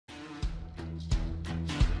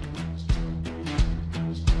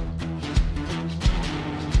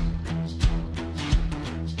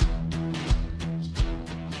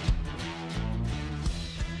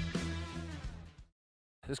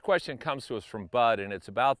This question comes to us from Bud, and it's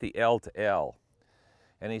about the L to L.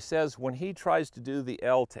 And he says when he tries to do the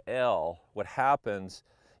L to L, what happens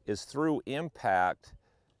is through impact,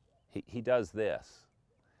 he does this.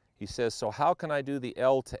 He says, so how can I do the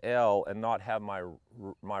L to L and not have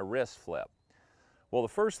my wrist flip? Well, the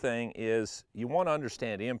first thing is you want to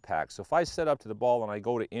understand impact. So if I set up to the ball and I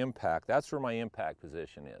go to impact, that's where my impact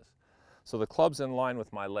position is. So the club's in line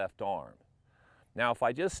with my left arm. Now, if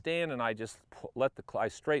I just stand and I just I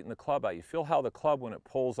straighten the club out, you feel how the club, when it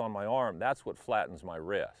pulls on my arm, that's what flattens my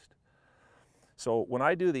wrist. So when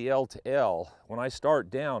I do the L to L, when I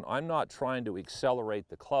start down, I'm not trying to accelerate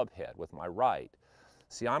the club head with my right.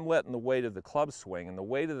 See, I'm letting the weight of the club swing, and the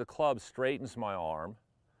weight of the club straightens my arm,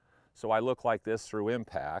 so I look like this through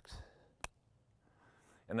impact.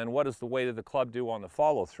 And then what does the weight of the club do on the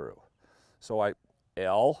follow-through? So I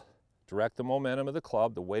L, direct the momentum of the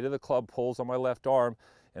club, the weight of the club pulls on my left arm,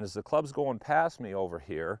 and as the club's going past me over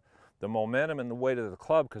here, the momentum and the weight of the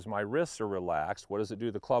club, because my wrists are relaxed, what does it do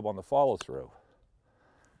to the club on the follow-through?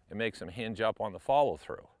 It makes them hinge up on the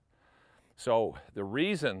follow-through. So the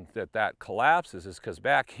reason that that collapses is because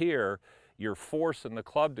back here, you're forcing the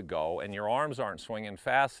club to go and your arms aren't swinging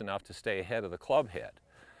fast enough to stay ahead of the club head.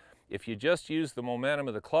 If you just use the momentum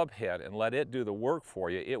of the club head and let it do the work for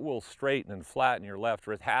you, it will straighten and flatten your left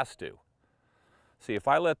wrist. It has to. See, if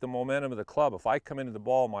I let the momentum of the club, if I come into the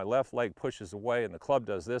ball, my left leg pushes away and the club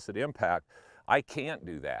does this at impact, I can't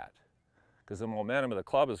do that because the momentum of the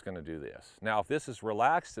club is going to do this. Now, if this is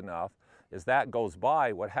relaxed enough, as that goes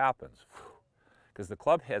by, what happens? Because the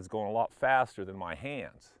club head's going a lot faster than my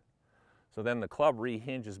hands. So then the club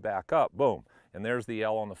re-hinges back up, boom, and there's the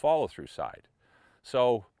L on the follow-through side.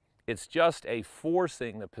 So it's just a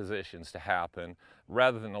forcing the positions to happen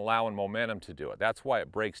rather than allowing momentum to do it. That's why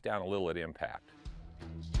it breaks down a little at impact.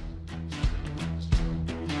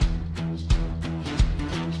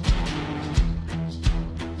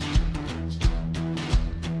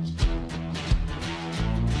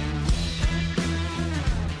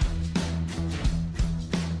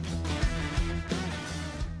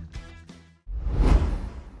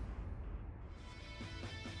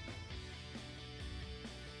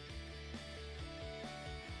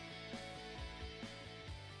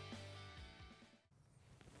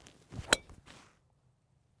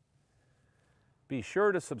 Be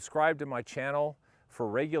sure to subscribe to my channel for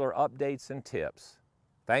regular updates and tips.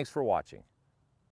 Thanks for watching.